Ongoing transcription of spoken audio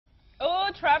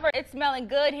Trevor. It's smelling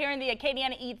good here in the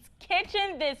Acadiana Eats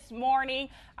kitchen this morning.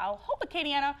 I hope,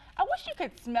 Acadiana, I wish you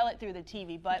could smell it through the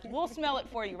TV, but we'll smell it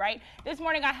for you, right? This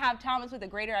morning I have Thomas with the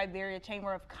Greater Iberia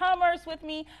Chamber of Commerce with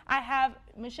me. I have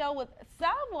Michelle with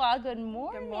Savoie. Good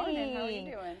morning. Good morning. How are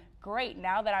you doing? Great,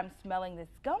 now that I'm smelling this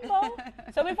gumbo.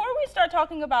 So before we start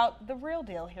talking about the real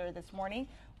deal here this morning,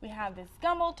 we have this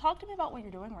gumbo. Talk to me about what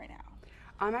you're doing right now.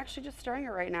 I'm actually just stirring it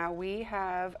right now. We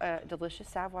have a delicious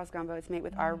Savoie gumbo. It's made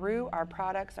with our roux, our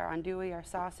products, our andouille, our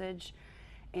sausage,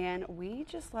 and we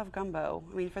just love gumbo.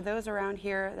 I mean, for those around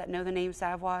here that know the name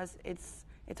Savoie, it's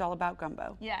all about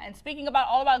gumbo. Yeah, and speaking about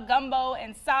all about gumbo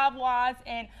and Savoie,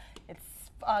 and it's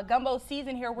gumbo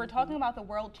season here, we're talking about the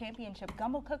World Championship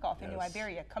Gumbo Cook-Off in New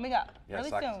Iberia coming up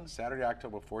really soon. Saturday,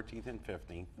 October 14th and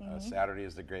 15th. Saturday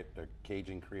is the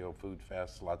Cajun Creole Food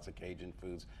Fest, lots of Cajun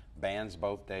foods. Bands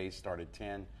both days start at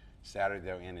 10. Saturday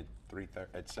they'll end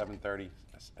at 7:30,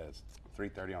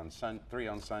 3:30 on 3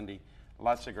 on Sunday.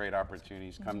 Lots of great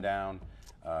opportunities. Come down.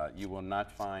 You will not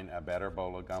find a better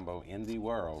bowl of gumbo in the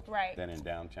world than in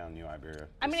downtown New Iberia.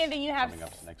 I mean, and then you have coming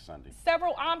up next Sunday.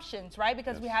 Several options, right?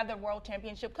 Because we have the World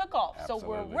Championship Cook-Off. So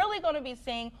we're really going to be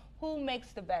seeing who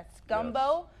makes the best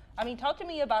gumbo. I mean, talk to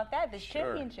me about that, this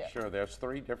championship. Sure, there's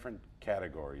 3 different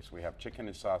categories. We have chicken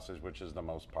and sausage, which is the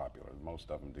most popular. Most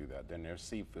of them do that. Then there's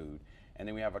seafood. And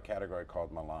then we have a category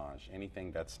called melange,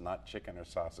 anything that's not chicken or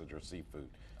sausage or seafood.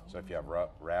 So if you have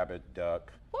rabbit,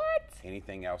 duck,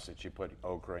 anything else that you put,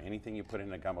 okra, anything you put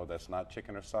in a gumbo that's not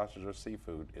chicken or sausage or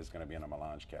seafood is going to be in a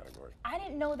melange category. I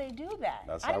didn't know they do that.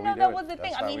 That's I how didn't we know do that was the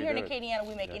thing. I mean, here in do Acadiana,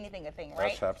 we make anything a thing,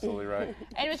 right? That's absolutely right.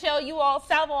 And Michelle, you all,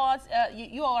 Savoie,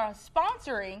 you all are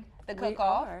sponsoring the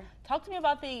cook-off. Talk to me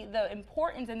about the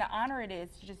importance and the honor it is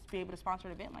to just be able to sponsor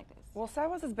an event like this. Well,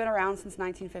 Savoie has been around since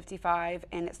 1955,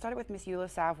 and it started with Miss Eula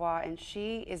Savoie, and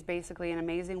she is basically an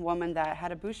amazing woman that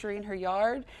had a boucherie in her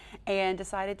yard and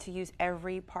decided to use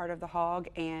every part of the hog.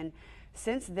 And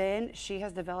since then, she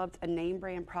has developed a name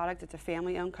brand product. It's a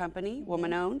family-owned company,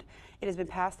 woman-owned. It has been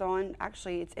passed on.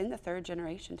 Actually, it's in the 3rd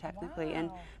generation technically, and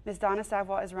Miss Donna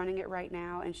Savoie is running it right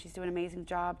now, and she's doing an amazing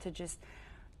job to just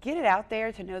get it out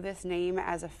there, to know this name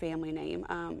as a family name.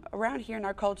 Around here in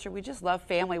our culture, we just love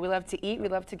family. We love to eat. We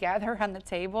love to gather around the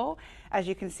table, as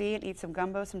you can see, and eat some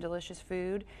gumbo, some delicious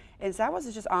food. And Savoie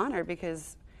is just honored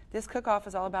because this cook-off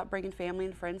is all about bringing family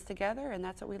and friends together, and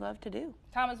that's what we love to do.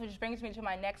 Thomas, which brings me to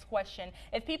my next question.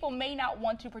 If people may not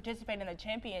want to participate in the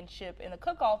championship in the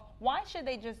cook-off, why should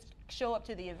they just show up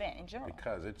to the event in general?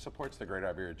 Because it supports the Greater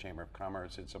Iberia Chamber of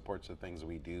Commerce. It supports the things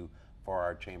we do for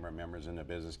our chamber members in the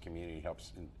business community,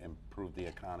 helps improve the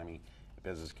economy, the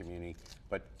business community.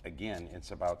 But again,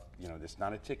 it's about, it's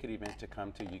not a ticket event to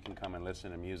come to. You can come and listen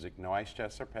to music. No ice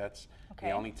chests or pets. The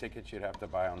only tickets you'd have to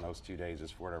buy on those 2 days is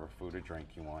for whatever food or drink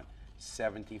you want.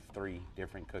 73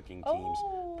 different cooking teams,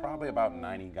 probably about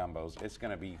 90 gumbos. It's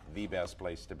going to be the best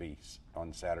place to be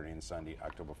on Saturday and Sunday,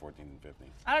 October 14th and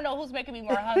 15th. I don't know who's making me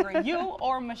more hungry, you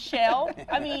or Michelle.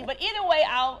 I mean, but either way,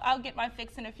 I'll get my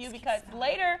fix in a few, because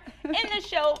later in the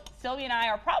show, Sylvia and I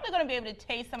are probably going to be able to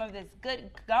taste some of this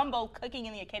good gumbo cooking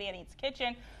in the Acadiana Eats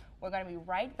kitchen. We're going to be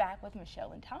right back with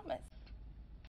Michelle and Thomas.